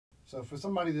So for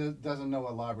somebody that doesn't know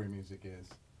what library music is,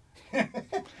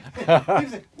 he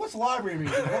said, what's library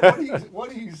music? What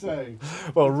do you say?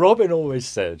 Well, Robin always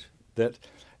said that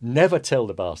never tell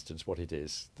the bastards what it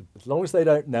is. As long as they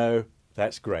don't know,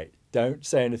 that's great. Don't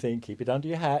say anything, keep it under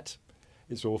your hat.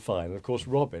 It's all fine. And of course,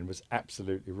 Robin was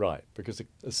absolutely right, because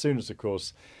as soon as, of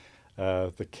course,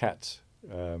 the cat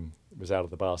was out of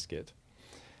the basket,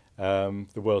 the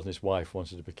world and his wife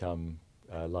wanted to become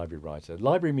a library writer.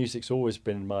 Library music's always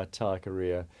been, in my entire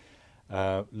career,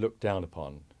 looked down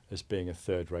upon as being a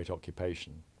third-rate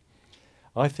occupation.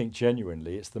 I think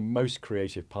genuinely it's the most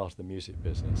creative part of the music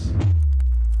business.